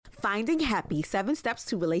Finding Happy, 7 Steps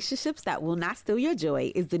to Relationships That Will Not Steal Your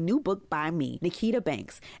Joy is the new book by me, Nikita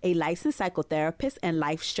Banks, a licensed psychotherapist and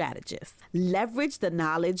life strategist. Leverage the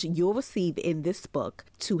knowledge you'll receive in this book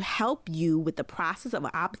to help you with the process of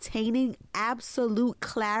obtaining absolute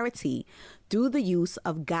clarity through the use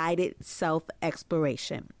of guided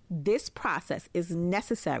self-exploration. This process is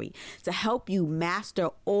necessary to help you master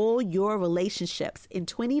all your relationships in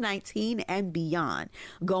 2019 and beyond.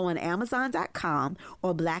 Go on Amazon.com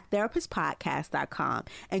or BlackTherapistPodcast.com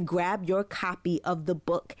and grab your copy of the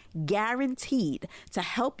book, guaranteed to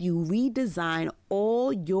help you redesign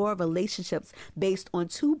all your relationships based on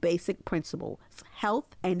 2 basic principles,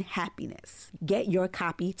 health and happiness. Get your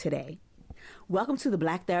copy today. Welcome to the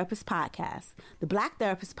Black Therapist Podcast. The Black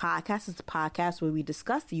Therapist Podcast is the podcast where we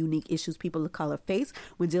discuss the unique issues people of color face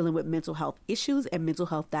when dealing with mental health issues and mental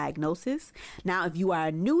health diagnosis. Now, if you are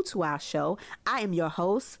new to our show, I am your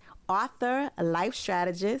host, author, life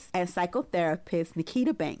strategist, and psychotherapist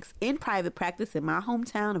Nikita Banks, in private practice in my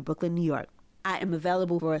hometown of Brooklyn, New York. I am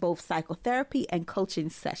available for both psychotherapy and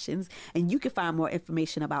coaching sessions, and you can find more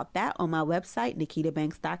information about that on my website,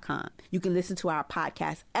 nikitabanks.com. You can listen to our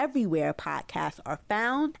podcast everywhere podcasts are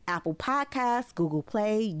found: Apple Podcasts, Google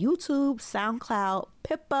Play, YouTube, SoundCloud,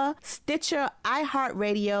 Pippa, Stitcher,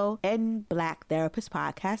 iHeartRadio, and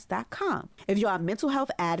BlackTherapistPodcast.com. If you're a mental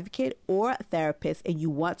health advocate or a therapist and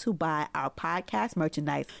you want to buy our podcast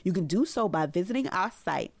merchandise, you can do so by visiting our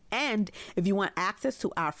site. And if you want access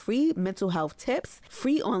to our free mental health tips,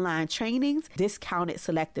 free online trainings, discounted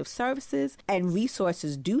selective services, and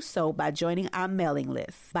resources, do so by joining our mailing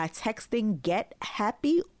list by texting Get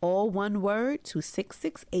Happy, all one word, to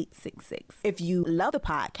 66866. If you love the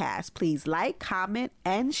podcast, please like, comment,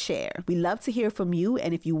 and share. We love to hear from you,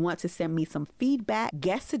 and if you want to send me some feedback,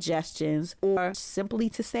 guest suggestions, or simply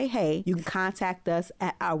to say hey, you can contact us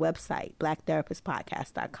at our website,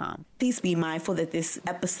 BlackTherapistPodcast.com. Please be mindful that this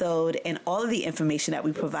episode and all of the information that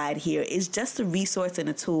we provide here is just a resource and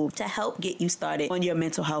a tool to help get you started on your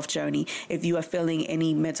mental health journey. If you are feeling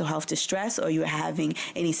any mental health distress or you are having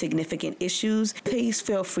any significant issues, please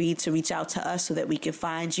feel free to reach out to us so that we can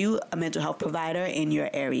find you a mental health provider in your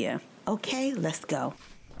area. Okay, let's go.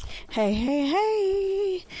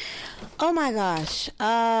 Hey. Oh my gosh.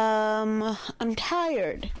 I'm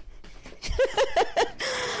tired.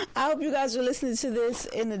 I hope you guys are listening to this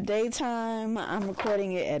in the daytime. I'm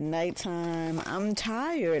recording it at nighttime. I'm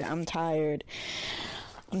tired. I've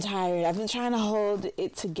been trying to hold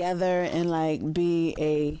it together and be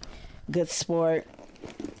a good sport.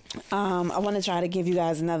 I want to try to give you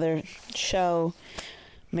guys another show,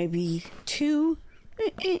 maybe 2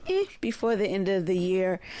 before the end of the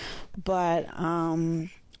year, but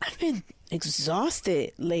I've been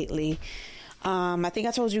exhausted lately. I think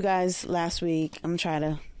I told you guys last week,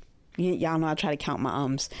 y'all know I try to count my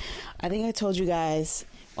ums. I think I told you guys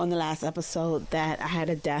on the last episode that I had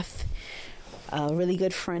a death. A really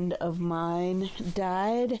good friend of mine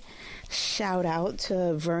died. Shout out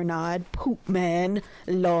to Vernard Poopman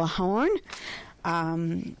Lawhorn.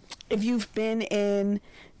 If you've been in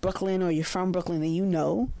Brooklyn or you're from Brooklyn, then you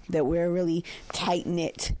know that we're a really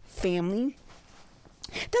tight-knit family.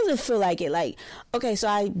 Doesn't feel like it. Okay, so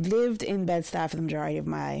I lived in Bed-Stuy for the majority of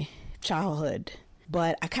my childhood,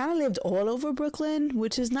 but I kind of lived all over Brooklyn,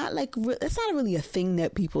 which is not it's not really a thing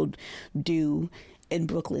that people do in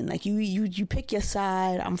Brooklyn. You pick your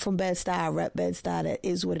side. I'm from Bed-Stuy, I rep Bed-Stuy, that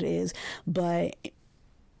is what it is, but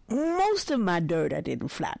most of my dirt I didn't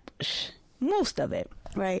Flatbush. Most of it,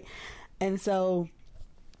 right? And so,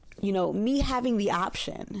 me having the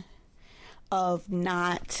option of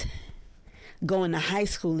not going to high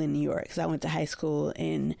school in New York, because I went to high school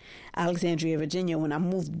in Alexandria, Virginia. When I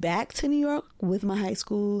moved back to New York with my high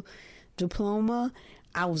school diploma,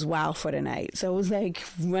 I was wild for the night. So it was like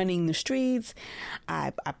running the streets.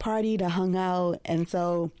 I partied, I hung out. And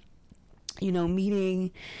so,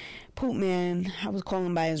 meeting Poopman, I was calling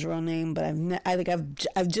him by his real name, but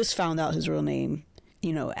I've just found out his real name,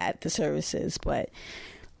 at the services. But,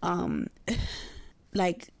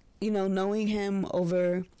 knowing him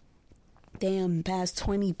over past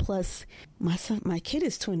 20 plus, my kid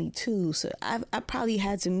is 22, so I probably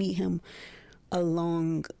had to meet him a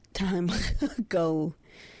long time ago.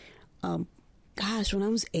 When I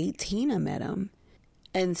was 18 I met him,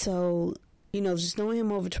 and so just knowing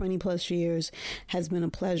him over 20 plus years has been a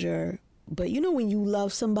pleasure. But when you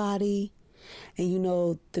love somebody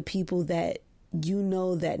and the people that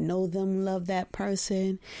that know them love that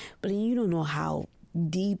person, but then you don't know how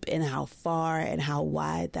deep and how far and how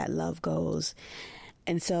wide that love goes.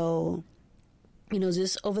 And so,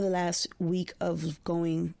 just over the last week of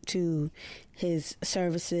going to his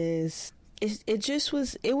services,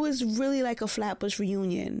 it was really like a Flatbush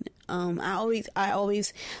reunion. I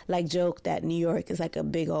always like joke that New York is like a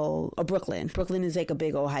big old, or Brooklyn is like a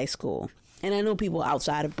big old high school. And I know people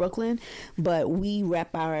outside of Brooklyn, but we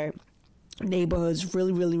rep our neighborhoods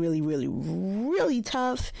really, really, really, really, really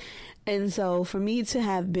tough. And so for me to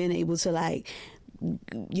have been able to like,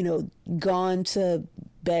 you know, gone to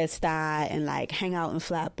Bed-Stuy and like hang out in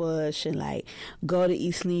Flatbush and like go to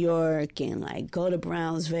East New York and like go to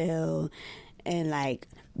Brownsville and like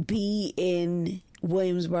be in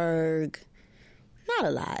Williamsburg, not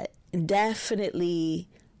a lot. Definitely,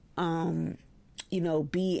 you know,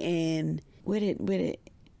 be in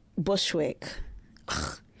Bushwick.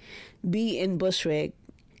 Be in Bushwick,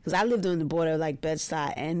 because I lived on the border of like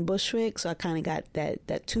Bed-Stuy and Bushwick, so I kind of got that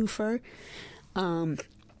twofer. And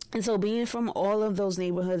so being from all of those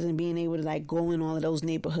neighborhoods and being able to like go in all of those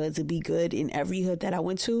neighborhoods and be good in every hood that I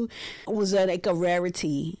went to was like a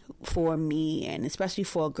rarity for me, and especially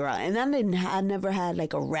for a girl. And I never had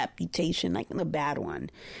like a reputation, like a bad one.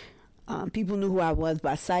 People knew who I was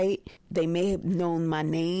by sight. They may have known my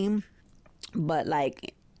name, but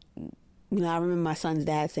like, you know, I remember my son's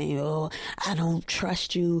dad saying, "Oh, I don't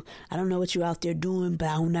trust you. I don't know what you're out there doing, but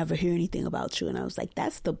I'll never hear anything about you." And I was like,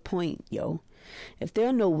 that's the point, yo. If there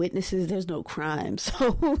are no witnesses, there's no crime.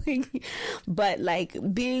 So, but like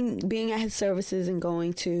being at his services and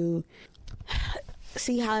going to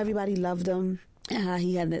see how everybody loved him and how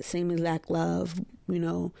he had that same exact love, you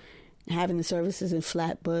know, having the services in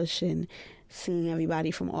Flatbush and seeing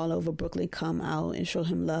everybody from all over Brooklyn come out and show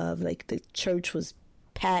him love. Like the church was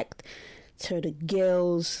packed to the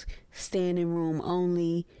gills, standing room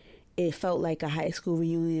only. It felt like a high school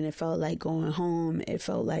reunion. It felt like going home. It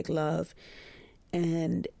felt like love.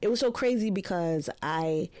 And it was so crazy because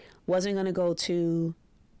I wasn't going to go to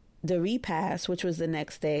the repast, which was the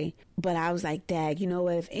next day. But I was like, Dad, you know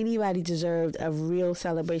what? If anybody deserved a real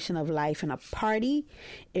celebration of life and a party,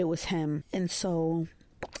 it was him. And so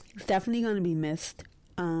it's definitely going to be missed.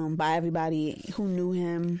 By everybody who knew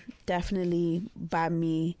him, definitely by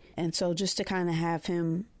me. And so just to kind of have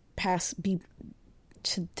him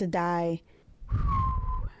to die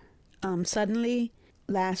suddenly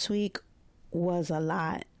last week was a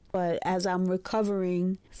lot. But as I'm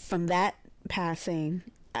recovering from that passing,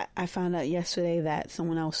 I found out yesterday that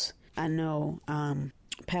someone else I know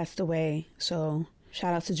passed away. So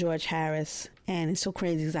shout out to George Harris. And it's so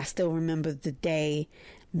crazy because I still remember the day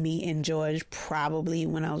me and George, probably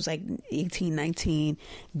when I was like 18, 19,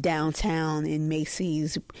 downtown in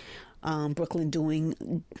Macy's,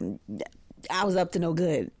 Brooklyn I was up to no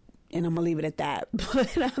good, and I'm gonna leave it at that.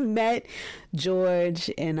 But I met George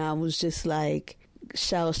and I was just like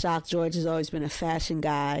shell shocked. George has always been a fashion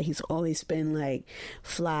guy. He's always been like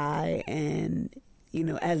fly, and you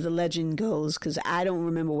know, as the legend goes, because I don't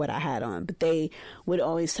remember what I had on, but they would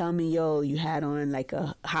always tell me, yo, you had on like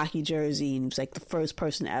a hockey jersey. And he was like the first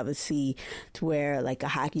person to ever see to wear like a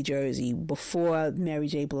hockey jersey before Mary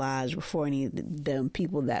J. Blige, before any of the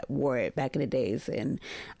people that wore it back in the days. And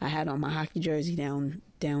I had on my hockey jersey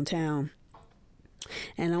downtown.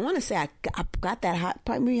 And I want to say I got that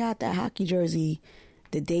hockey jersey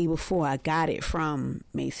the day before. I got it from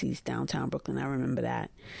Macy's downtown Brooklyn. I remember that.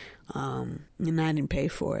 And I didn't pay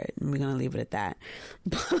for it, and we're gonna leave it at that.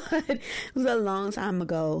 But it was a long time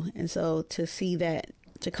ago, and so to see that,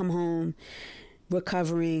 to come home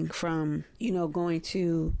recovering from, you know, going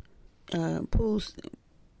to pool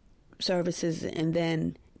services and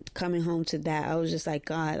then coming home to that, I was just like,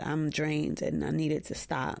 God, I'm drained and I needed to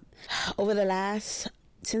stop. Over the last,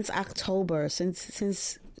 since October,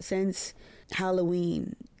 since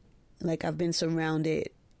Halloween, like I've been surrounded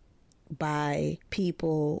by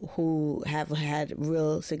people who have had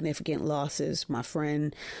real significant losses. My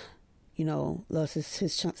friend, you know, lost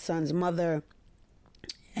his son's mother,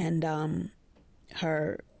 and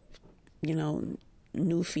her, you know,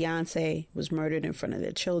 new fiance was murdered in front of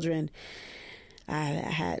their children. I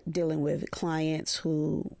had dealing with clients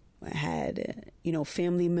who had, you know,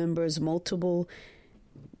 family members, multiple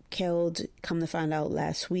killed. Come to find out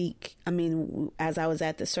last week. I mean, as I was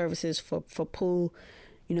at the services for Pooh,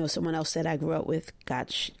 you know, someone else that I grew up with got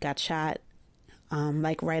shot,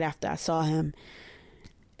 like right after I saw him.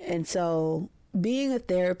 And so being a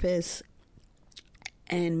therapist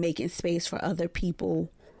and making space for other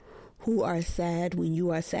people who are sad when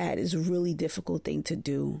you are sad is a really difficult thing to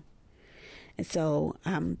do. And so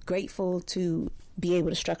I'm grateful to be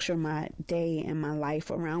able to structure my day and my life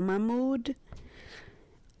around my mood.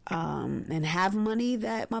 And have money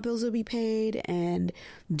that my bills will be paid and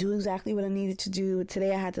do exactly what I needed to do.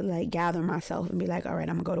 Today I had to like gather myself and be like, all right,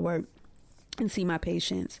 I'm gonna go to work. and see my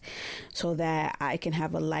patients so that I can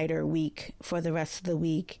have a lighter week for the rest of the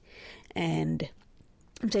week. And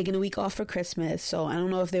I'm taking a week off for Christmas, so I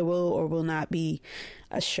don't know if there will or will not be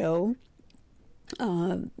a show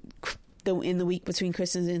in the week between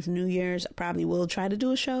Christmas and New Year's. I probably will try to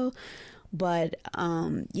do a show, but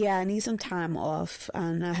yeah, I need some time off,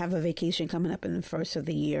 and I have a vacation coming up in the first of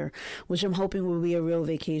the year, which I'm hoping will be a real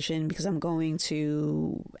vacation because I'm going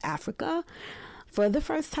to Africa for the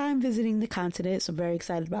first time, visiting the continent. So I'm very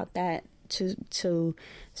excited about that, to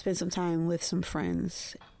spend some time with some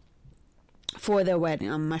friends for their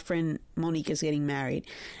wedding. My friend Monique is getting married,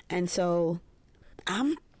 and so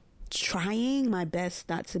I'm trying my best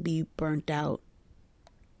not to be burnt out.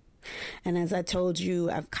 And as I told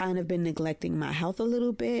you, I've kind of been neglecting my health a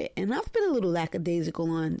little bit, and I've been a little lackadaisical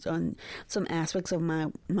on some aspects of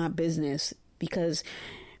my business, because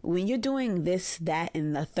when you're doing this, that,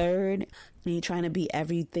 and the third, and you're trying to be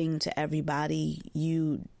everything to everybody,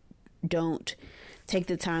 you don't take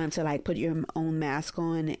the time to like put your own mask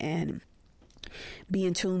on and be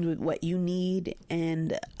in tune with what you need.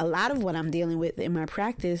 And a lot of what I'm dealing with in my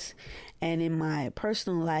practice and in my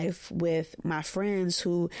personal life with my friends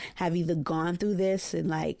who have either gone through this, and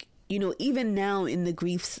like, you know, even now in the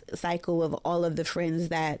grief cycle of all of the friends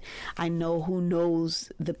that I know who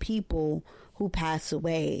knows the people who passed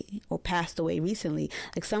away or passed away recently,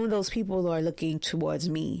 like some of those people are looking towards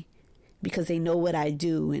me because they know what I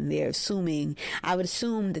do, and they're assuming, I would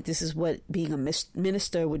assume that this is what being a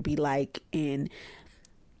minister would be like in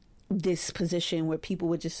this position, where people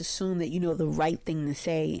would just assume that you know the right thing to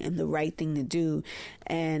say and the right thing to do.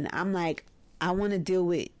 And I'm like, I want to deal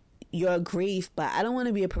with your grief, but I don't want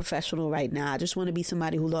to be a professional right now. I just want to be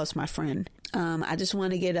somebody who lost my friend. I just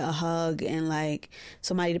want to get a hug and like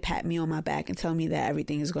somebody to pat me on my back and tell me that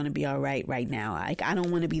everything is going to be all right now. Like, I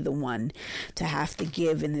don't want to be the one to have to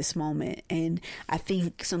give in this moment. And I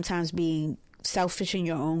think sometimes being selfish in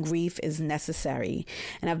your own grief is necessary.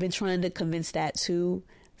 And I've been trying to convince that to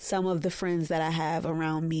some of the friends that I have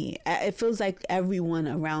around me. It feels like everyone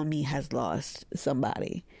around me has lost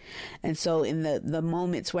somebody. And so in the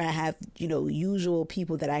moments where I have, you know, usual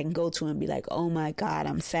people that I can go to and be like, oh my God,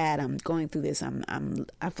 I'm sad, I'm going through this,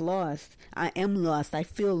 I've lost, I am lost, I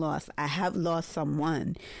feel lost, I have lost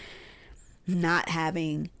someone. Not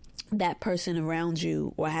having that person around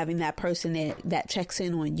you, or having that person that checks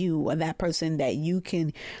in on you, or that person that you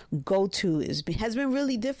can go to has been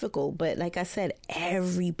really difficult. But like I said,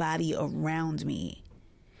 everybody around me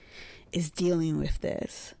is dealing with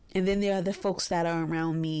this. And then there are the folks that are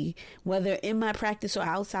around me, whether in my practice or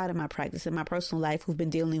outside of my practice, in my personal life, who've been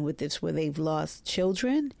dealing with this, where they've lost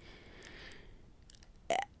children.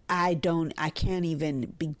 I can't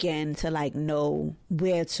even begin to like know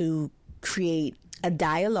where to create a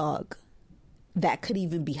dialogue that could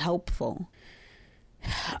even be helpful.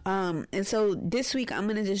 And so this week I'm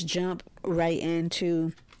going to just jump right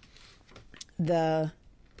into the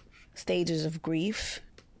stages of grief,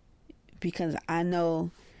 because I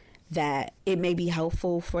know that it may be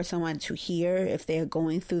helpful for someone to hear if they're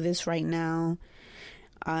going through this right now.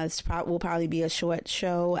 Will probably be a short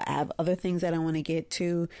show. I have other things that I want to get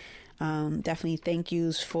to. Definitely thank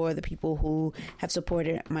yous for the people who have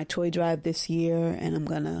supported my toy drive this year, and I'm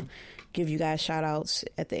gonna give you guys shout outs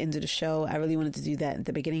at the end of the show. I really wanted to do that at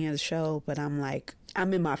the beginning of the show, but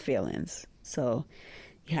I'm in my feelings, so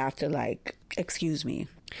you have to like excuse me.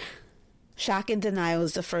 Shock and denial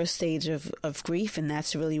is the first stage of grief, and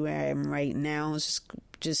that's really where I am right now. It's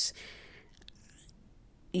just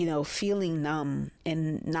you know, feeling numb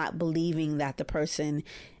and not believing that the person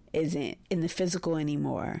isn't in the physical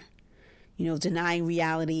anymore. You know, denying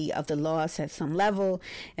reality of the loss at some level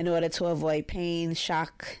in order to avoid pain.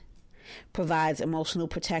 Shock provides emotional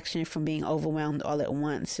protection from being overwhelmed all at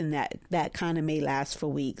once, and that kind of may last for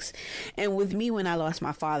weeks. And with me, when I lost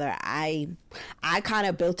my father, I kind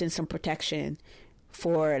of built in some protection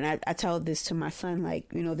for, and I tell this to my son, like,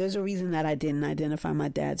 you know, there's a reason that I didn't identify my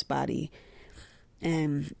dad's body,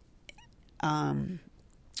 and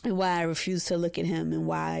why I refused to look at him, and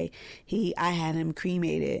why I had him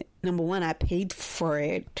cremated. Number one, I paid for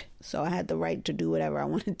it, so I had the right to do whatever I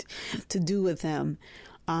wanted to do with him.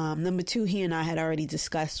 Number two, he and I had already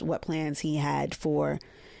discussed what plans he had for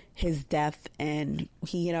his death, and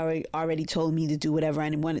he had already told me to do whatever I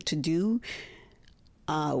wanted to do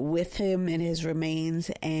with him and his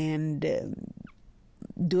remains, and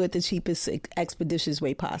do it the cheapest, expeditious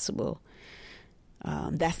way possible.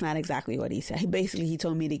 That's not exactly what he said. He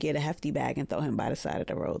told me to get a hefty bag and throw him by the side of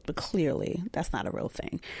the road, but clearly that's not a real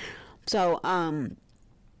thing. So,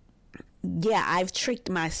 yeah, I've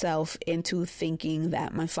tricked myself into thinking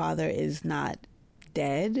that my father is not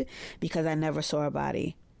dead because I never saw a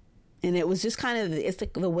body. And it was just kind of, it's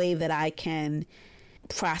the way that I can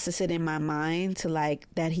process it in my mind to like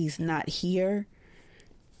that he's not here,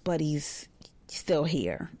 but he's still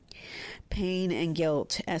here. Pain and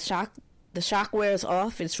guilt. As the shock wears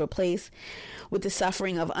off, it's replaced with the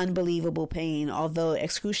suffering of unbelievable pain. Although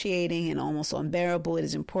excruciating and almost unbearable, it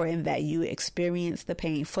is important that you experience the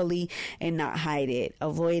pain fully and not hide it,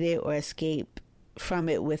 avoid it, or escape from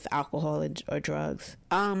it with alcohol or drugs.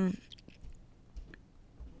 I'm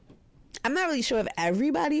not really sure if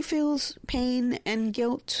everybody feels pain and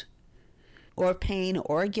guilt, or pain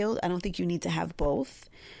or guilt. I don't think you need to have both,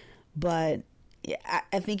 but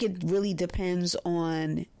I think it really depends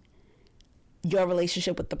on your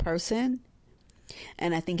relationship with the person.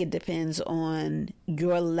 And I think it depends on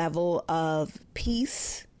your level of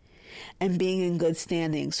peace and being in good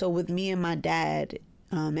standing. So with me and my dad,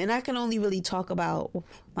 and I can only really talk about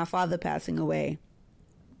my father passing away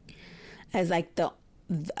as like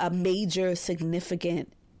a major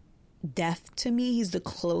significant death to me. He's the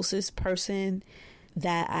closest person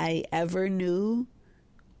that I ever knew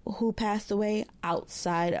who passed away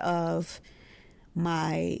outside of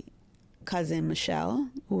my cousin Michelle,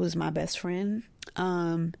 who was my best friend.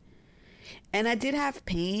 And I did have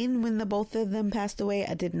pain when the both of them passed away.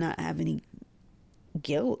 I did not have any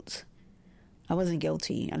guilt. I wasn't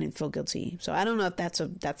guilty. I didn't feel guilty. So I don't know if that's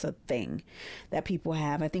a thing that people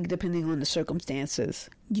have. I think depending on the circumstances,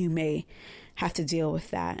 you may have to deal with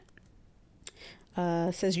that.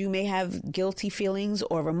 Says you may have guilty feelings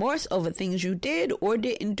or remorse over things you did or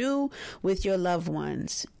didn't do with your loved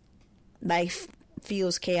ones. Life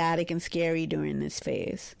feels chaotic and scary during this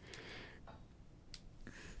phase.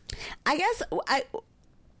 I guess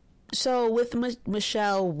so with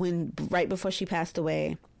Michelle, right before she passed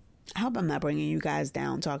away, I hope I'm not bringing you guys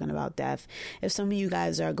down talking about death. If some of you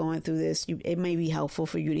guys are going through this, it may be helpful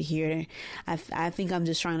for you to hear. I think I'm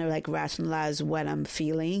just trying to like rationalize what I'm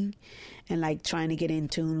feeling and like trying to get in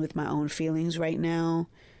tune with my own feelings right now,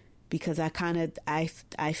 because I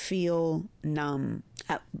feel numb.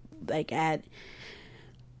 Like at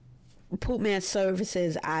Poop Man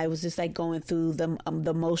Services, I was just like going through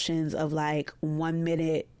the motions of like 1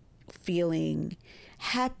 minute feeling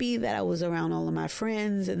happy that I was around all of my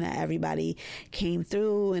friends and that everybody came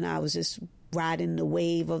through, and I was just riding the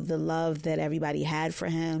wave of the love that everybody had for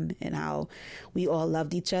him and how we all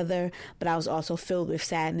loved each other. But I was also filled with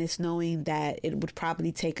sadness knowing that it would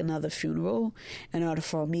probably take another funeral in order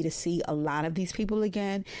for me to see a lot of these people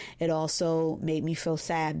again. It also made me feel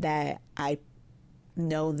sad that I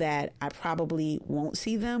know that I probably won't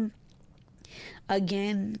see them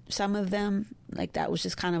again. Some of them, like that was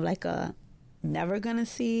just kind of like a never gonna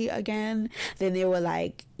see again. Then there were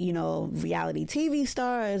like, you know, reality TV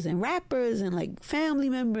stars and rappers and like family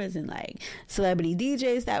members and like celebrity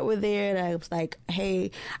DJs that were there that I was like,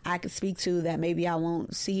 hey, I could speak to that maybe I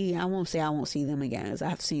won't say I won't see them again, because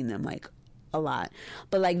I've seen them like a lot.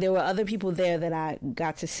 But like there were other people there that I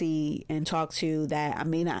got to see and talk to that I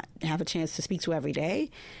may not have a chance to speak to every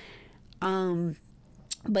day.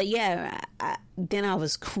 But yeah, then I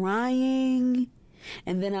was crying.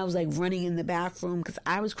 And then I was like running in the bathroom because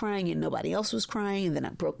I was crying and nobody else was crying. And then I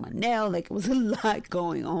broke my nail. Like it was a lot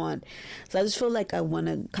going on. So I just feel like I want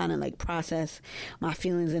to kind of like process my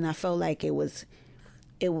feelings. And I felt like I was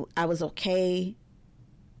okay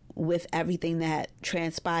with everything that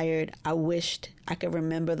transpired. I wished I could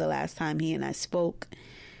remember the last time he and I spoke.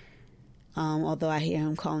 Although I hear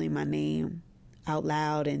him calling my name out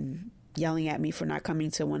loud and yelling at me for not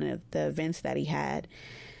coming to one of the events that he had.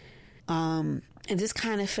 And just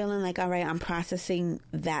kind of feeling like, all right, I'm processing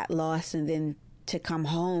that loss. And then to come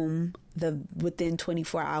home within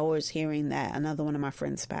 24 hours, hearing that another one of my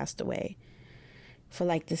friends passed away for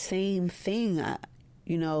like the same thing.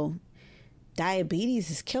 You know, diabetes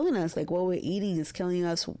is killing us. Like what we're eating is killing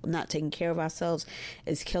us. Not taking care of ourselves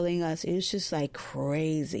is killing us. It's just like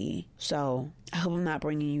crazy. So I hope I'm not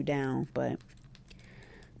bringing you down, but I'm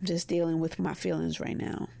just dealing with my feelings right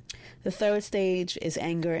now. The third stage is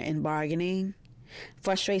anger and bargaining.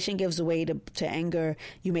 Frustration gives way to anger.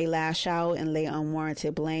 You may lash out and lay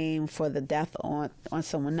unwarranted blame for the death on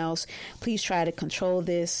someone else. Please try to control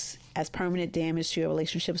this, as permanent damage to your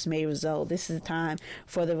relationships may result. This is a time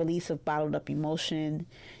for the release of bottled up emotion.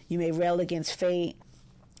 You may rail against fate,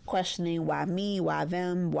 questioning why me, why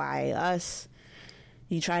them, why us.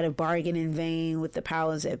 You try to bargain in vain with the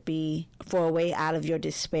powers that be for a way out of your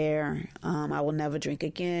despair. I will never drink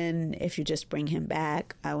again if you just bring him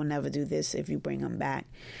back. I will never do this if you bring him back.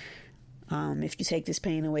 If you take this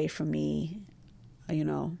pain away from me, you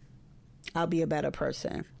know, I'll be a better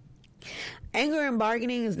person. Anger and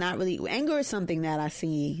bargaining is not really, anger is something that I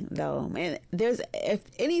see though. And if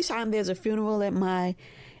anytime there's a funeral in my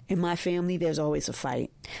family, there's always a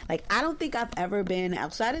fight. Like, I don't think I've ever been,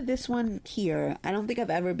 outside of this one here, I don't think I've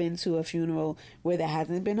ever been to a funeral where there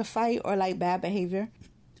hasn't been a fight or like bad behavior.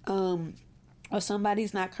 Or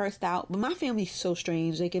somebody's not cursed out. But my family's so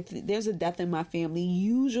strange. Like, if there's a death in my family,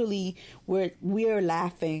 usually we're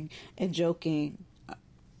laughing and joking.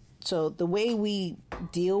 So the way we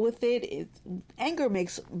deal with it is, anger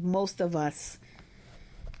makes most of us,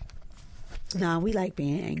 we like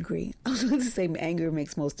being angry. I was going to say anger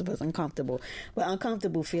makes most of us uncomfortable, but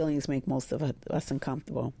uncomfortable feelings make most of us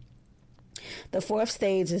uncomfortable. The fourth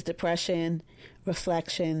stage is depression,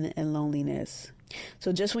 reflection, and loneliness.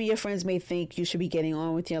 So just when your friends may think you should be getting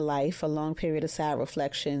on with your life, a long period of sad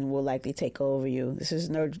reflection will likely take over you. This is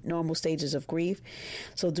normal stages of grief,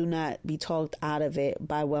 so do not be talked out of it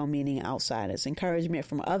by well-meaning outsiders. Encouragement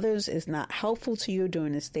from others is not helpful to you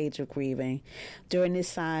during this stage of grieving. During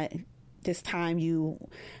this time, you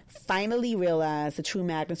finally realize the true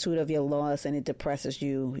magnitude of your loss, and it depresses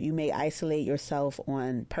you. You may isolate yourself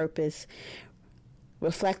on purpose,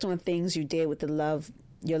 reflect on things you did with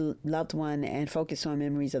your loved one, and focus on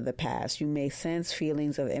memories of the past. You may sense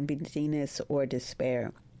feelings of emptiness or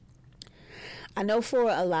despair. I know for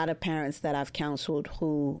a lot of parents that I've counseled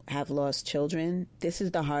who have lost children, this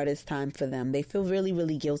is the hardest time for them. They feel really,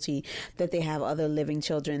 really guilty that they have other living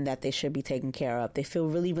children that they should be taking care of. They feel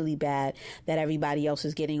really, really bad that everybody else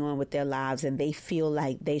is getting on with their lives, and they feel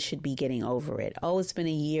like they should be getting over it. Oh, it's been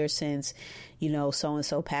a year since,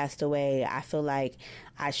 so-and-so passed away. I feel like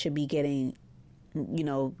I should be getting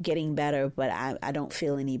better, but I don't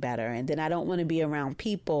feel any better. And then I don't want to be around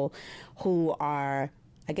people who are,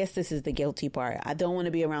 I guess this is the guilty part. I don't want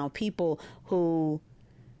to be around people who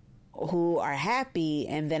are happy,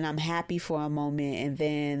 and then I'm happy for a moment, and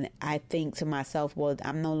then I think to myself, well,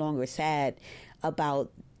 I'm no longer sad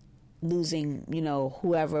about losing,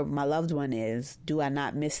 whoever my loved one is. Do I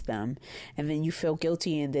not miss them? And then you feel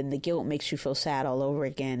guilty, and then the guilt makes you feel sad all over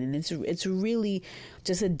again. And it's really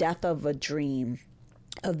just a death of a dream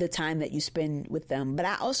of the time that you spend with them. But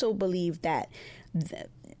I also believe that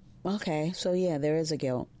okay, so yeah, there is a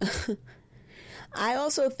guilt. I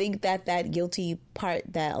also think that guilty part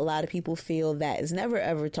that a lot of people feel that is never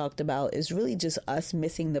ever talked about is really just us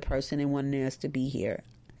missing the person and wanting us to be here.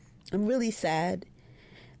 I'm really sad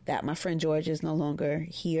that my friend George is no longer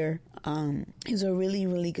here. He's a really,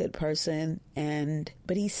 really good person,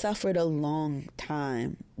 but he suffered a long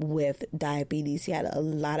time with diabetes. He had a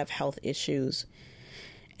lot of health issues.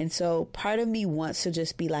 And so part of me wants to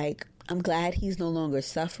just be like, I'm glad he's no longer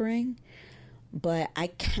suffering, but I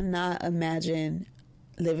cannot imagine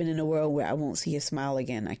living in a world where I won't see his smile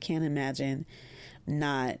again. I can't imagine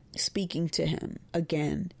not speaking to him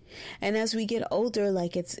again. And as we get older,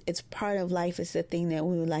 like it's part of life. It's the thing that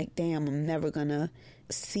we were like, damn, I'm never gonna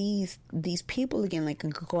see these people again. Like, I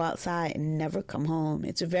could go outside and never come home.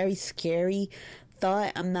 It's a very scary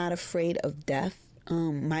thought. I'm not afraid of death,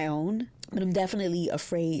 my own, but I'm definitely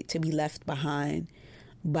afraid to be left behind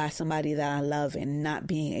by somebody that I love and not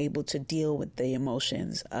being able to deal with the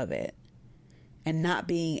emotions of it, and not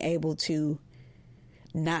being able to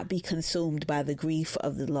not be consumed by the grief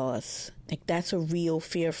of the loss. Like, that's a real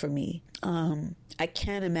fear for me. I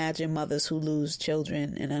can't imagine mothers who lose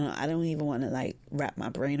children, and I don't even want to wrap my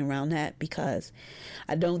brain around that, because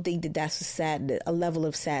I don't think that that's a level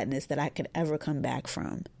of sadness that I could ever come back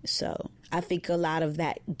from. So I think a lot of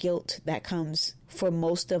that guilt that comes for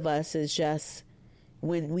most of us is just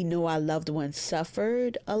when we know our loved ones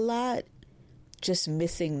suffered a lot, just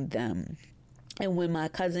missing them. And when my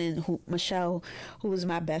cousin, Michelle, who was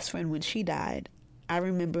my best friend when she died, I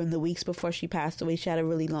remember in the weeks before she passed away, she had a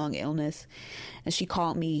really long illness, and she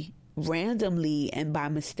called me randomly and by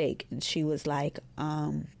mistake. And she was like,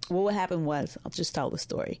 what happened was, I'll just tell the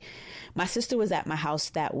story. My sister was at my house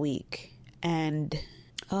that week, and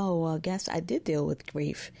I guess I did deal with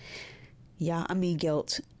grief. Yeah, I mean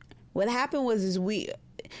guilt. What happened was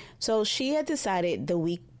so she had decided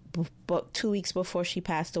 2 weeks before she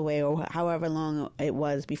passed away, or however long it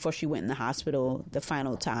was before she went in the hospital the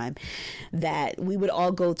final time, that we would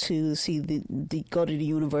all go to see go to the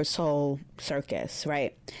Universal Circus,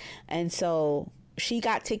 right? And so she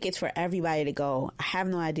got tickets for everybody to go. I have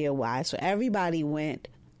no idea why. So everybody went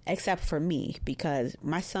except for me, because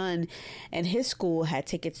my son and his school had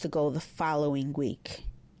tickets to go the following week.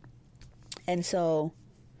 And so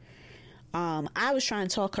I was trying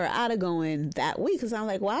to talk her out of going that week, because I'm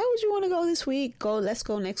like, why would you want to go this week? Let's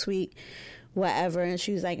go next week, whatever. And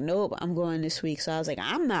she was like, nope, I'm going this week. So I was like,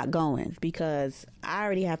 I'm not going because I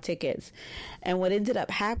already have tickets. And what ended up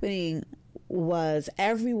happening was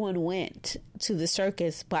everyone went to the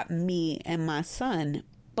circus but me and my son.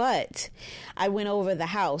 But I went over the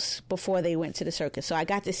house before they went to the circus. So I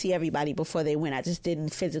got to see everybody before they went. I just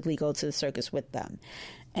didn't physically go to the circus with them.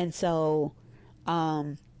 And so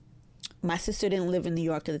my sister didn't live in New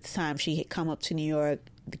York at the time. She had come up to New York.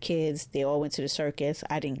 The kids, they all went to the circus.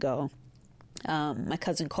 I didn't go. My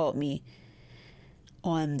cousin called me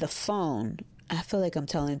on the phone. I feel like I'm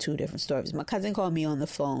telling two different stories. My cousin called me on the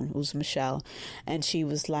phone. It was Michelle. And she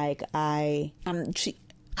was like,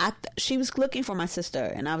 she was looking for my sister,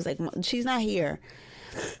 and I was like, she's not here.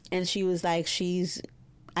 And she was like,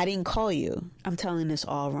 I didn't call you. I'm telling this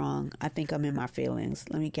all wrong. I think I'm in my feelings.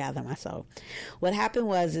 Let me gather myself. What happened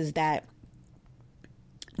is that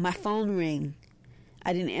my phone rang.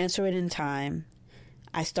 I didn't answer it in time.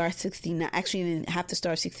 I start 69. Actually, I didn't have to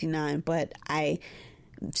start 69, but I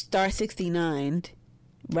start 69,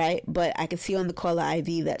 right? But I could see on the caller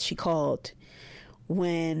ID that she called.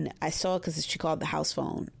 When I saw it, because she called the house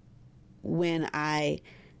phone, when I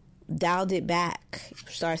dialed it back,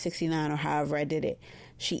 star 69 or however I did it,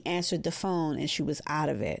 she answered the phone and she was out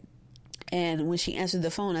of it. And when she answered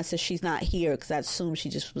the phone, I said, she's not here, because I assumed she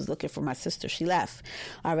just was looking for my sister. She left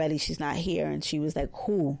already. She's not here. And she was like,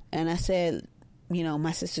 who? And I said,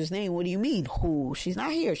 my sister's name. What do you mean, who? She's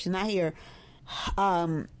not here. She's not here.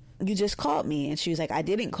 You just called me. And she was like, I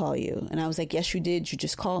didn't call you. And I was like, yes, you did. You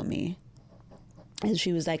just called me. And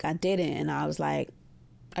she was like, I didn't. And I was like,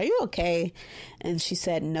 are you okay? And she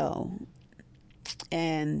said, no.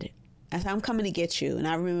 And I said, I'm coming to get you. And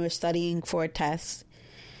I remember studying for a test,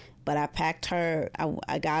 but I packed her.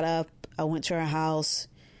 I got up. I went to her house.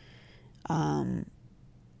 I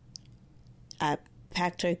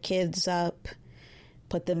packed her kids up,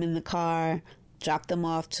 put them in the car, dropped them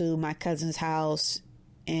off to my cousin's house,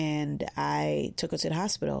 and I took her to the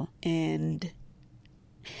hospital. And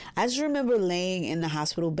I just remember laying in the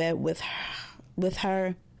hospital bed with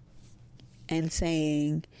her and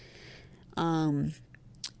saying,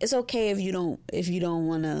 it's okay if you don't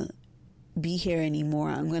want to be here anymore.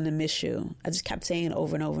 I'm going to miss you. I just kept saying it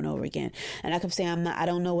over and over and over again. And I kept saying, I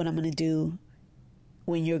don't know what I'm going to do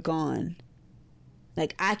when you're gone.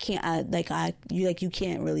 Like, you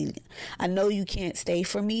can't really, I know you can't stay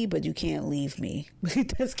for me, but you can't leave me.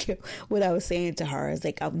 That's what I was saying to her. It's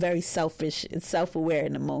like, I'm very selfish and self-aware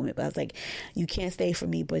in the moment, but I was like, you can't stay for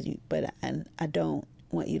me, but I don't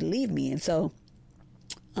want you to leave me. And so,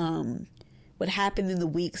 what happened in the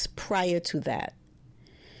weeks prior to that,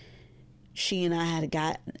 she and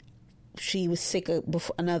I she was sick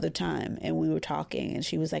before another time, and we were talking, and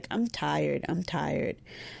she was like, I'm tired. And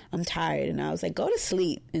I was like, go to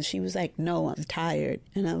sleep. And she was like, no, I'm tired.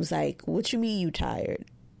 And I was like, what you mean you tired?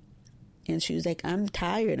 And she was like, I'm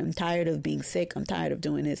tired. I'm tired of being sick. I'm tired of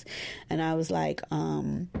doing this. And I was like,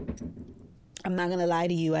 I'm not going to lie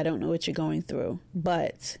to you. I don't know what you're going through,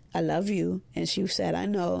 but I love you. And she said, I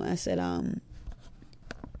know. I said,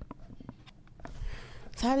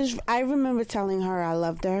 so I remember telling her I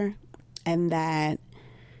loved her, and that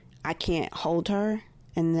I can't hold her,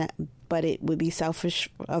 but it would be selfish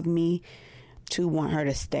of me to want her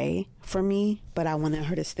to stay for me, but I wanted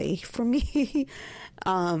her to stay for me.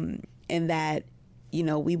 And that,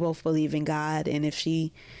 we both believe in God, and if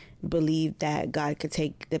she believed that God could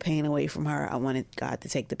take the pain away from her, I wanted God to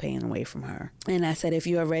take the pain away from her. And I said, if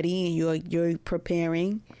you are ready and you're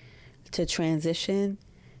preparing to transition,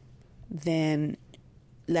 then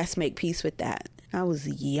let's make peace with that. I was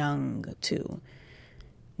young too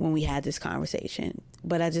when we had this conversation,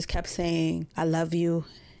 but I just kept saying, I love you.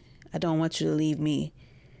 I don't want you to leave me.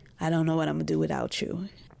 I don't know what I'm gonna do without you.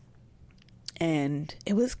 And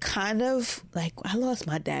it was kind of like, I lost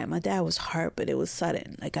my dad. My dad was hurt, but it was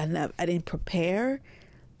sudden. Like, I didn't prepare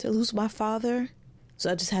to lose my father,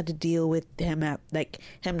 so I just had to deal with him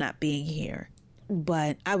not being here.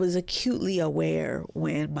 But I was acutely aware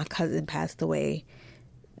when my cousin passed away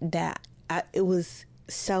that it was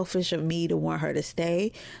selfish of me to want her to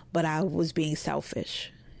stay, but I was being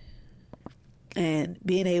selfish. And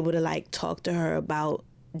being able to talk to her about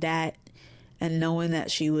that, and knowing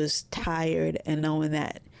that she was tired, and knowing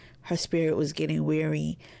that her spirit was getting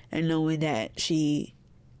weary, and knowing that she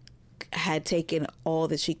had taken all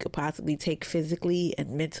that she could possibly take physically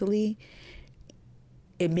and mentally,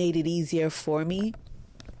 it made it easier for me.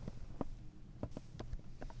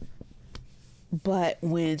 But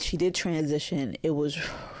when she did transition, it was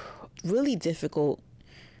really difficult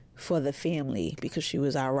for the family because she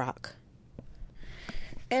was our rock.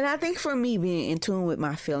 And I think for me, being in tune with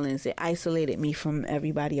my feelings, it isolated me from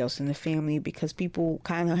everybody else in the family, because people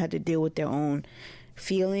kind of had to deal with their own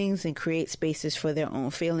feelings and create spaces for their own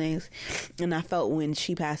feelings. And I felt when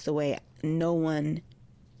she passed away, no one,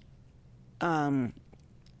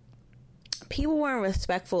 people weren't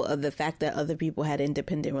respectful of the fact that other people had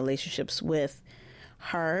independent relationships with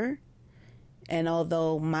her. And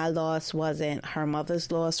although my loss wasn't her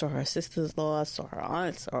mother's loss or her sister's loss or her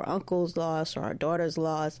aunt's or uncle's loss or her daughter's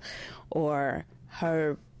loss or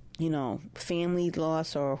her, family's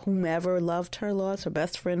loss or whomever loved her loss, her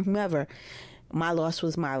best friend, whomever, my loss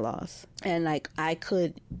was my loss. And like, I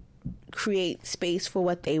could create space for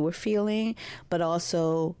what they were feeling, but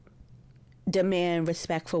also demand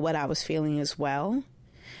respect for what I was feeling as well.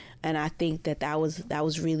 And I think that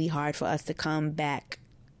was really hard for us to come back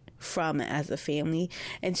from as a family.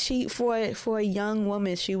 And she, for a young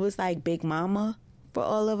woman, she was like big mama for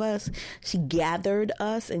all of us. She gathered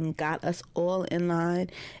us and got us all in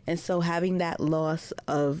line. And so having that loss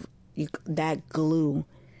of that glue,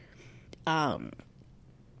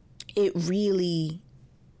 it really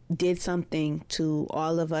did something to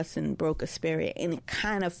all of us and broke a spirit. And it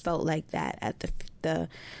kind of felt like that at the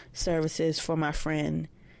services for my friend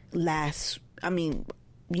this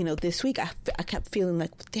week. I kept feeling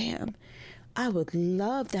like, damn, I would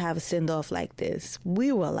love to have a send-off like this.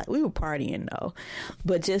 We were partying though,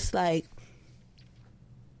 but just like,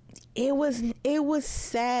 it was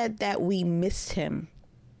sad that we missed him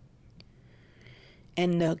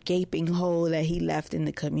and the gaping hole that he left in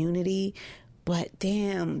the community. But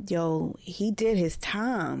damn, he did his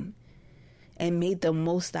time and made the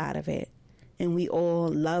most out of it. And we all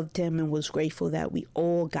loved him and was grateful that we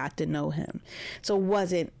all got to know him. So it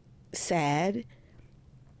wasn't sad.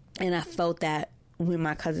 And I felt that when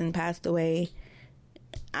my cousin passed away.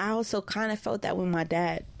 I also kind of felt that when my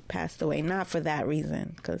dad passed away. Not for that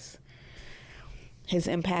reason, because his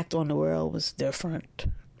impact on the world was different.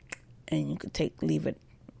 And you could take it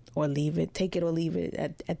or leave it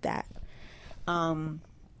at that.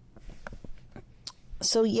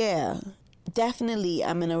 So yeah. Definitely,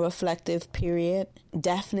 I'm in a reflective period.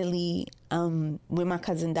 Definitely, when my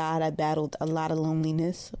cousin died, I battled a lot of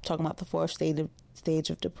loneliness. I'm talking about the fourth stage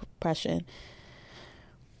of depression.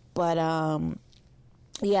 But,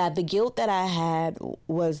 the guilt that I had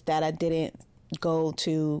was that I didn't go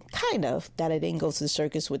to the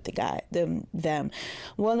circus with the guy, them.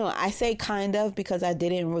 Well, no, I say kind of because I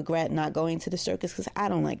didn't regret not going to the circus because I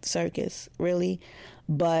don't like the circus, really.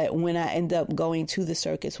 But when I end up going to the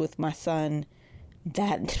circus with my son,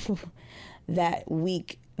 that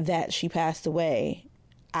week that she passed away,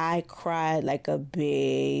 I cried like a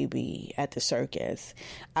baby at the circus.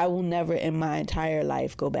 I will never in my entire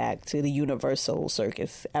life go back to the Universal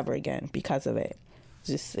Circus ever again because of it.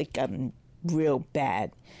 Just like a real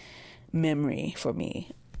bad memory for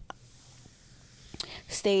me.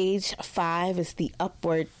 Stage 5 is the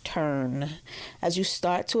upward turn. As you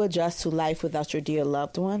start to adjust to life without your dear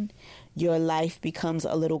loved one, your life becomes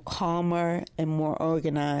a little calmer and more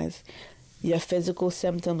organized. Your physical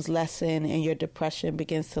symptoms lessen and your depression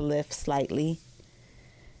begins to lift slightly.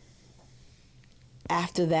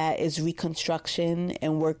 After that is reconstruction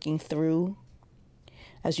and working through.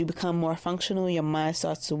 As you become more functional, your mind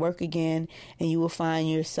starts to work again, and you will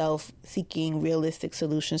find yourself seeking realistic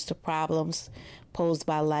solutions to problems posed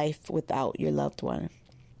by life without your loved one.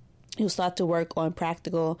 You'll start to work on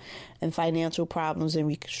practical and financial problems and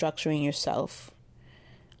restructuring yourself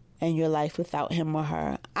and your life without him or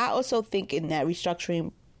her. I also think in that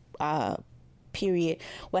restructuring period,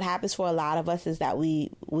 what happens for a lot of us is that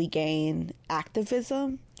we gain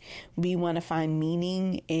activism. We want to find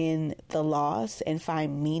meaning in the loss and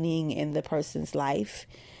find meaning in the person's life.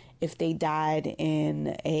 If they died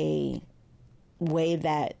in a way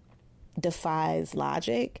that defies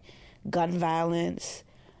logic, gun violence,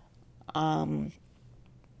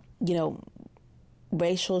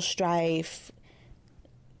 racial strife,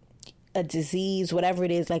 a disease, whatever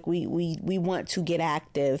it is, like we want to get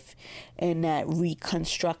active in that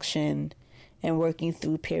reconstruction and working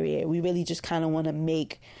through period. We really just kind of want to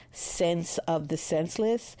make sense of the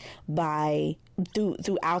senseless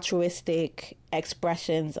through altruistic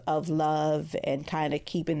expressions of love and kind of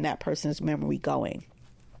keeping that person's memory going.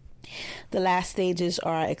 The last stages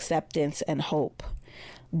are acceptance and hope.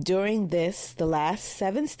 During the last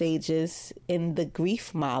 7 stages in the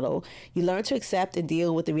grief model, you learn to accept and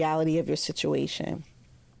deal with the reality of your situation.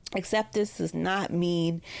 Acceptance does not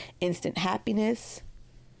mean instant happiness,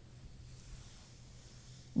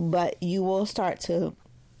 but you will start to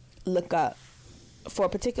look up. For a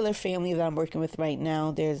particular family that I'm working with right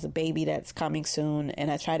now, there's a baby that's coming soon, and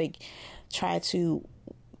I try to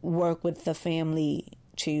work with the family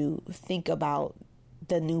to think about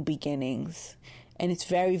the new beginnings. And it's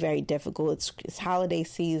very, very difficult. It's holiday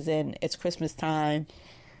season. It's Christmas time.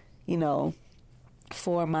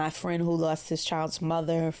 for my friend who lost his child's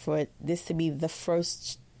mother, for this to be the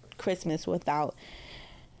first Christmas without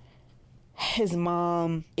his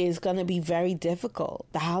mom is going to be very difficult.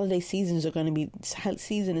 The holiday season is going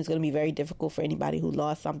to be very difficult for anybody who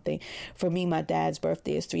lost something. For me, my dad's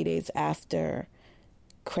birthday is 3 days after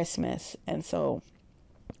Christmas, and so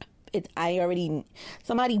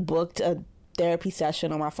somebody booked a therapy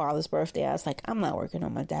session on my father's birthday. I was like, I'm not working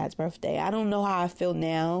on my dad's birthday. I don't know how I feel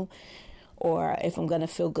now, or if I'm going to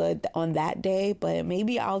feel good on that day, but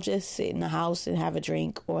maybe I'll just sit in the house and have a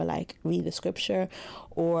drink, or like read the scripture,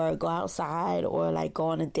 or go outside, or like go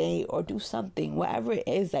on a date, or do something, whatever it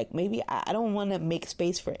is. Like, maybe I don't want to make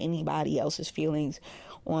space for anybody else's feelings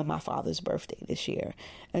on my father's birthday this year.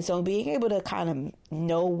 And so being able to kind of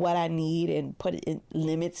know what I need and put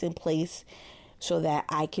limits in place so that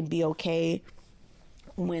I can be okay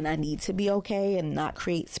when I need to be okay, and not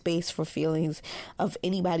create space for feelings of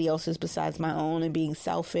anybody else's besides my own, and being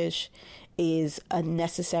selfish is a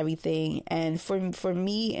necessary thing. And for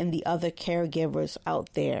me and the other caregivers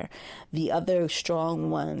out there, the other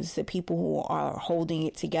strong ones, the people who are holding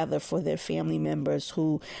it together for their family members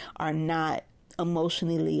who are not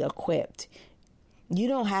emotionally equipped, you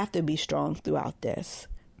don't have to be strong throughout this.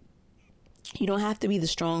 You don't have to be the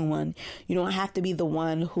strong one. You don't have to be the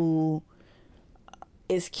one who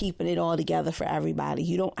is keeping it all together for everybody.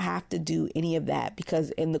 You don't have to do any of that, because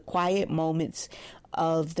in the quiet moments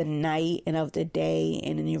of the night and of the day,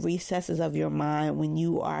 and in the recesses of your mind, when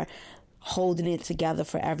you are holding it together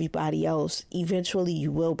for everybody else, eventually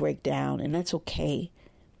you will break down, and that's okay.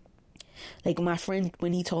 Like my friend,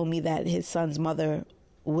 when he told me that his son's mother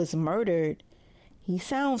was murdered, he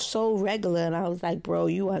sounds so regular, and I was like, bro,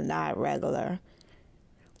 you are not regular.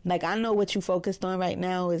 Like, I know what you focused on right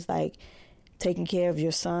now is like taking care of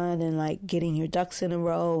your son, and like getting your ducks in a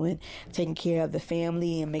row, and taking care of the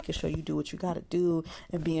family, and making sure you do what you got to do,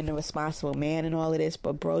 and being a responsible man and all of this.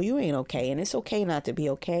 But bro, you ain't okay, and it's okay not to be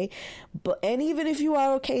okay. And even if you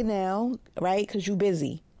are okay now, right? Because you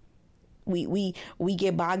busy. We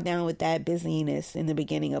get bogged down with that busyness in the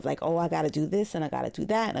beginning of like, oh, I got to do this, and I got to do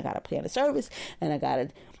that, and I got to plan a service, and I got to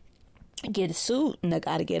get a suit, and I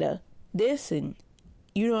got to get a this, and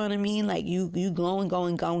you know what I mean? Like you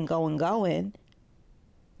going.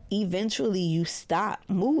 Eventually you stop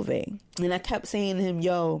moving. And I kept saying to him,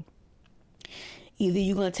 yo, either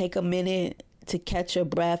you're going to take a minute to catch your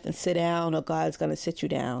breath and sit down, or God's going to sit you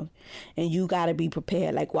down. And you got to be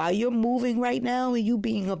prepared. Like, while you're moving right now and you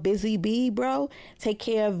being a busy bee, bro, take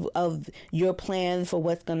care of your plan for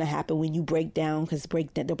what's going to happen when you break down, because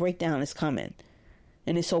the breakdown is coming.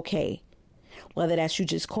 And it's okay. Whether that's you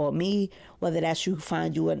just call me, whether that's you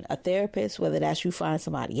find you a therapist, whether that's you find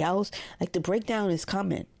somebody else, like the breakdown is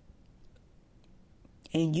coming.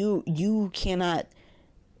 And you cannot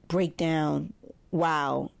break down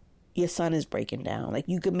while your son is breaking down. Like,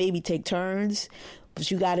 you could maybe take turns, but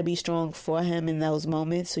you got to be strong for him in those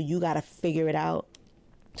moments. So you got to figure it out.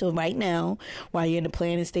 So right now, while you're in the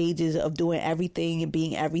planning stages of doing everything and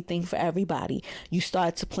being everything for everybody, you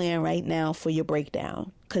start to plan right now for your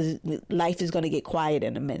breakdown, because life is going to get quiet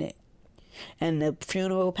in a minute. And the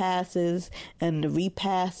funeral passes, and the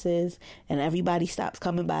repasses, and everybody stops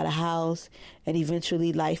coming by the house, and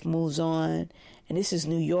eventually life moves on. And this is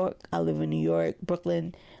New York. I live in New York,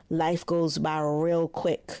 Brooklyn. Life goes by real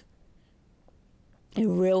quick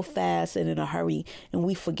and real fast and in a hurry, and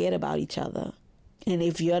we forget about each other. And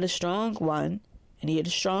if you're the strong one and you're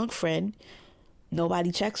the strong friend,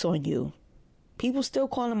 nobody checks on you. People still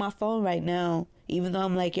calling my phone right now, even though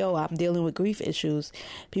I'm like, yo, I'm dealing with grief issues.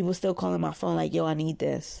 People still calling my phone like, yo, I need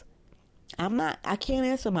this. I can't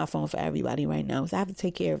answer my phone for everybody right now, because I have to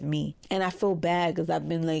take care of me. And I feel bad because I've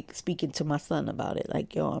been like speaking to my son about it.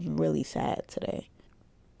 Like, yo, I'm really sad today.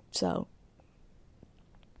 So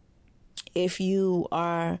if you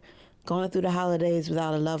are going through the holidays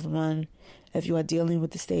without a loved one, if you are dealing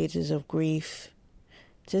with the stages of grief,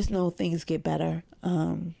 just know things get better.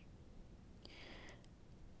 And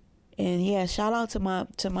yeah, shout out to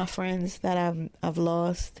my friends that I've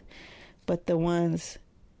lost, but the ones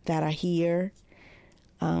that are here,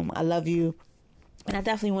 I love you. And I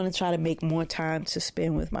definitely want to try to make more time to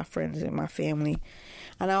spend with my friends and my family.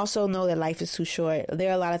 And I also know that life is too short.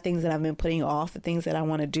 There are a lot of things that I've been putting off, the things that I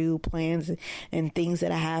want to do, plans and things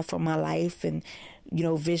that I have for my life, and, you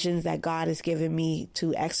know, visions that God has given me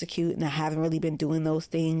to execute. And I haven't really been doing those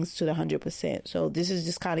things to the 100%. So this is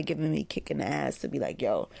just kind of giving me a kick in the ass to be like,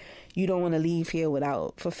 yo, you don't want to leave here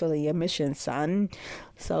without fulfilling your mission, son.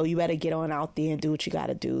 So you better get on out there and do what you got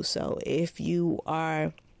to do. So if you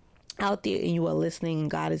are out there and you are listening and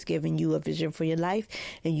God has given you a vision for your life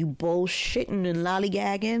and you bullshitting and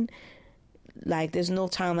lollygagging, Like, there's no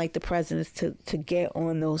time like the present to get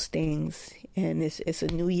on those things. And it's a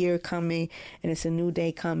new year coming, and it's a new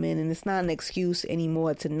day coming, and it's not an excuse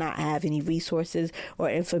anymore to not have any resources or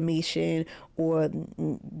information or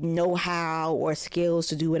know-how or skills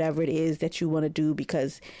to do whatever it is that you want to do,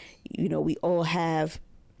 because, you know, we all have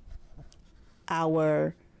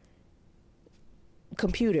our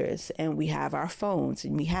computers and we have our phones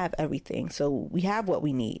and we have everything. So we have what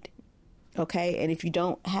we need. Okay, and if you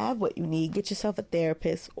don't have what you need, get yourself a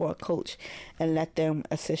therapist or a coach and let them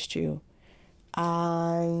assist you.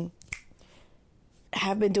 I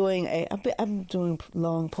have been doing I'm doing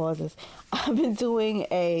long pauses. I've been doing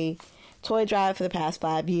a toy drive for the past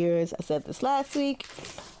 5 years. I said this last week,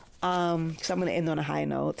 so I'm going to end on a high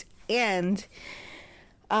note. And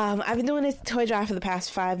I've been doing this toy drive for the past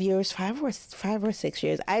 5 years, 5 or 6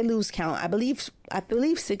 years. I lose count. I believe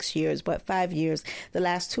 6 years, but 5 years. The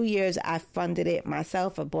last 2 years, I funded it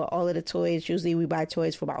myself. I bought all of the toys. Usually we buy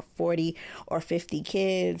toys for about 40 or 50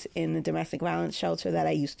 kids in the domestic violence shelter that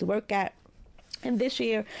I used to work at. And this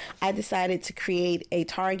year, I decided to create a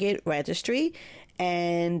Target registry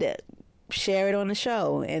and share it on the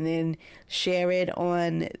show, and then share it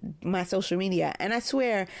on my social media. And I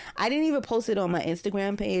swear, I didn't even post it on my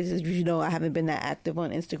Instagram page. As you know, I haven't been that active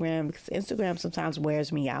on Instagram because Instagram sometimes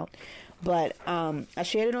wears me out. But I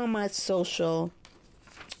shared it on my social,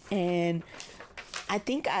 and I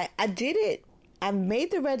think I did it. I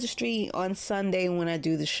made the registry on Sunday when I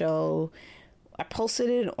do the show. I posted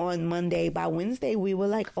it on Monday. By Wednesday, we were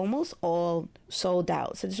like almost all sold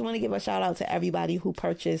out. So I just want to give a shout out to everybody who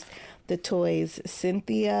purchased the toys.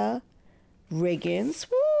 Cynthia Riggins,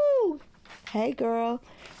 woo! Hey girl.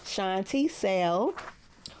 Shanti Sale,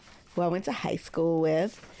 who I went to high school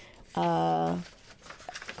with.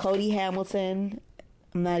 Cody Hamilton.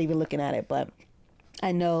 I'm not even looking at it, but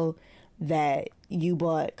I know that you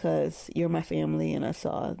bought because you're my family and I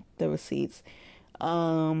saw the receipts.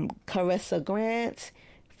 Carissa Grant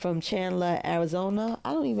from Chandler, Arizona.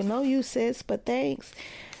 I don't even know you, sis, but thanks.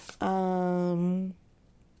 Some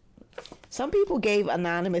people gave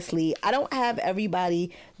anonymously. I don't have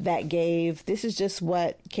everybody that gave. This is just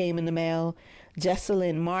what came in the mail.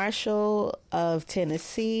 Jesselyn Marshall of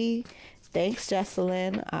Tennessee. Thanks,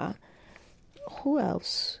 Jesselyn. Who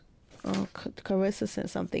else? Oh, Carissa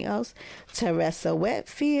sent something else. Teresa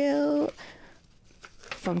Whitfield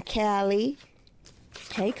from Cali.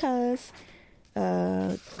 Hey, cuz.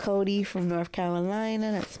 Cody from North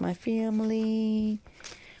Carolina. That's my family.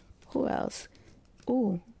 Who else?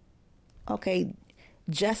 Ooh. Okay.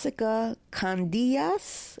 Jessica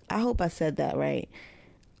Candias. I hope I said that right.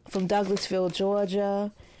 From Douglasville,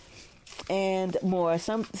 Georgia. And more.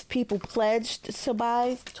 Some people pledged to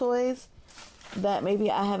buy toys that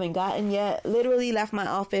maybe I haven't gotten yet. Literally left my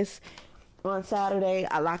office on Saturday.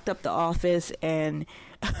 I locked up the office and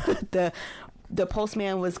the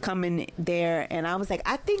postman was coming there, and I was like,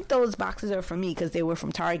 I think those boxes are for me because they were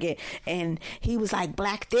from Target. And he was like,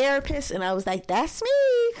 Black therapist, and I was like, that's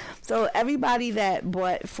me. So everybody that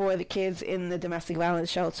bought for the kids in the domestic violence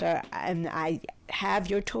shelter, and I have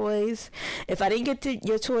your toys. If I didn't get to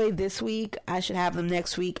your toy this week, I should have them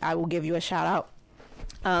next week. I will give you a shout out.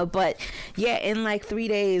 But yeah, in like 3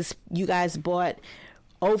 days, you guys bought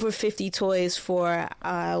over 50 toys for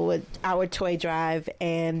our toy drive,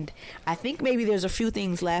 and I think maybe there's a few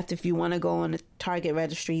things left if you want to go on the Target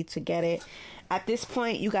registry to get it. At this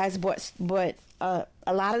point, you guys bought a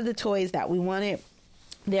lot of the toys that we wanted.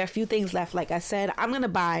 There are a few things left. Like I said, I'm going to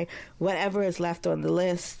buy whatever is left on the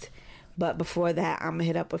list, but before that, I'm going to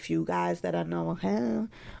hit up a few guys that I know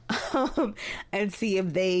and see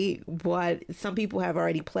if they bought. Some people have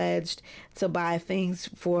already pledged to buy things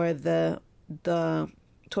for the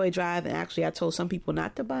toy drive, and actually I told some people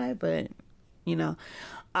not to buy, but you know,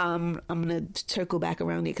 I'm gonna circle back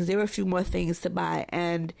around it because there are a few more things to buy.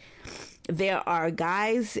 And there are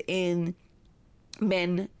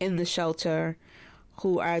men in the shelter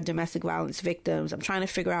who are domestic violence victims. I'm trying to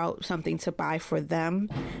figure out something to buy for them,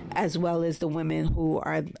 as well as the women who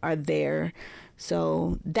are there.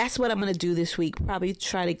 So that's what I'm going to do this week. Probably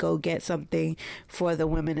try to go get something for the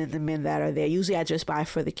women and the men that are there. Usually I just buy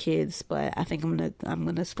for the kids, but I think I'm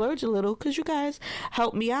going to splurge a little because you guys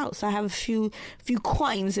help me out. So I have a few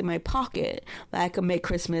coins in my pocket that I can make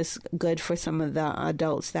Christmas good for some of the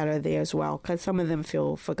adults that are there as well, because some of them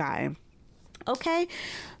feel forgotten. Okay,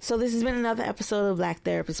 so this has been another episode of Black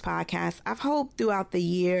Therapist Podcast. I've hoped throughout the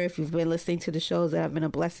year, if you've been listening to the shows, that have been a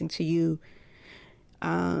blessing to you.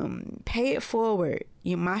 Pay it forward.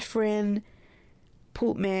 You're my friend.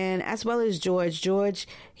 Poopman, as well as George. George,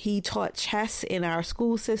 he taught chess in our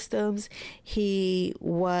school systems. He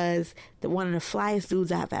was one of the flyest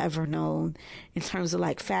dudes I've ever known in terms of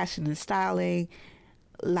like fashion and styling.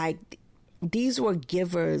 Like, these were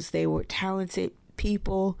givers. They were talented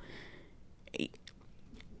people.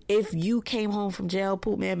 If you came home from jail,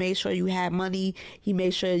 Poopman made sure you had money. He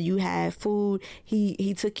made sure you had food.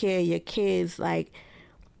 He took care of your kids. Like,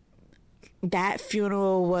 that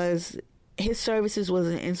funeral was... his services was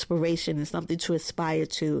an inspiration and something to aspire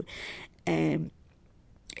to. And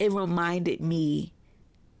it reminded me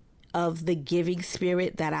of the giving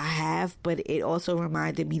spirit that I have, but it also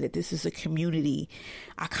reminded me that this is a community.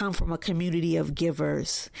 I come from a community of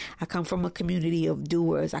givers. I come from a community of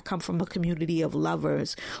doers. I come from a community of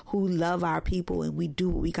lovers who love our people, and we do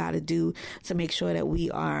what we got to do to make sure that we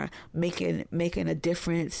are making a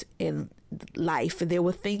difference in life. And there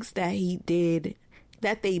were things that he did,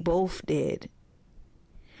 that they both did,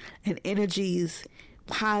 and energies,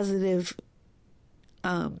 positive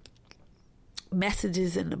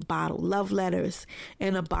messages in a bottle, love letters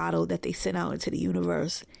in a bottle that they sent out into the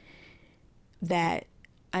universe that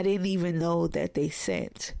I didn't even know that they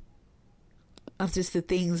sent, of just the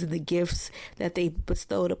things and the gifts that they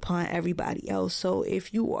bestowed upon everybody else. So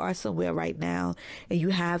if you are somewhere right now and you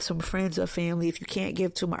have some friends or family, if you can't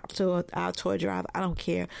give to our toy drive, I don't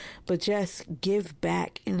care, but just give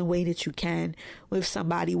back in the way that you can with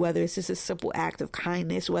somebody, whether it's just a simple act of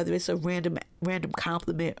kindness, whether it's a random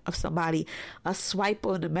compliment of somebody, a swipe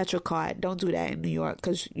on the Metro card. Don't do that in New York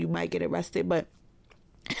because you might get arrested, but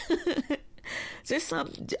just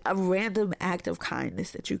a random act of kindness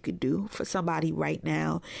that you could do for somebody right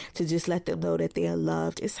now to just let them know that they are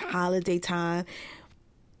loved. It's holiday time.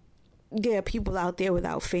 There are people out there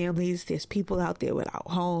without families. There's people out there without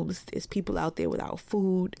homes. There's people out there without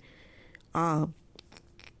food. And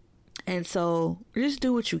so just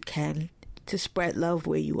do what you can to spread love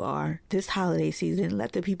where you are this holiday season.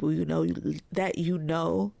 Let the people you know that you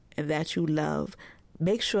know and that you love,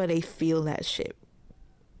 make sure they feel that shit.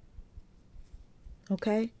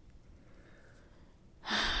 Okay?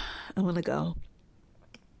 I'm going to go.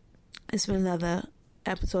 It's been another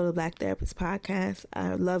episode of Black Therapist Podcast.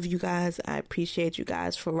 I love you guys. I appreciate you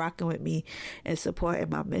guys for rocking with me and supporting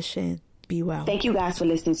my mission. Be well. Thank you guys for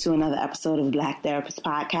listening to another episode of Black Therapist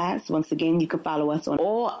Podcast. Once again, you can follow us on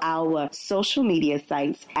all our social media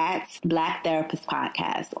sites at Black Therapist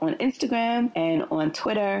Podcast on Instagram and on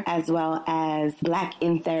Twitter, as well as Black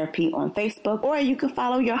in Therapy on Facebook. Or you can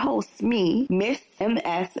follow your host, me, Miss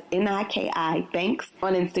MSNIKI Banks,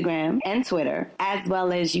 on Instagram and Twitter, as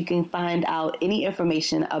well as you can find out any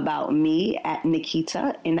information about me at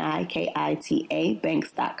Nikita, NIKITA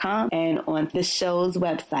Banks.com, and on the show's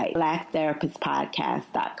website,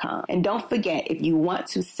 blacktherapistpodcast.com. And don't forget, if you want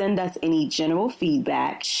to send us any general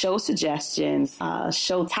feedback, show suggestions,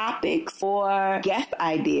 show topics, or guest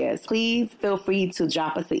ideas, please feel free to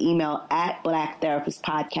drop us an email at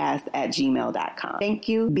blacktherapistpodcast@gmail.com. Thank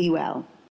you. Be well.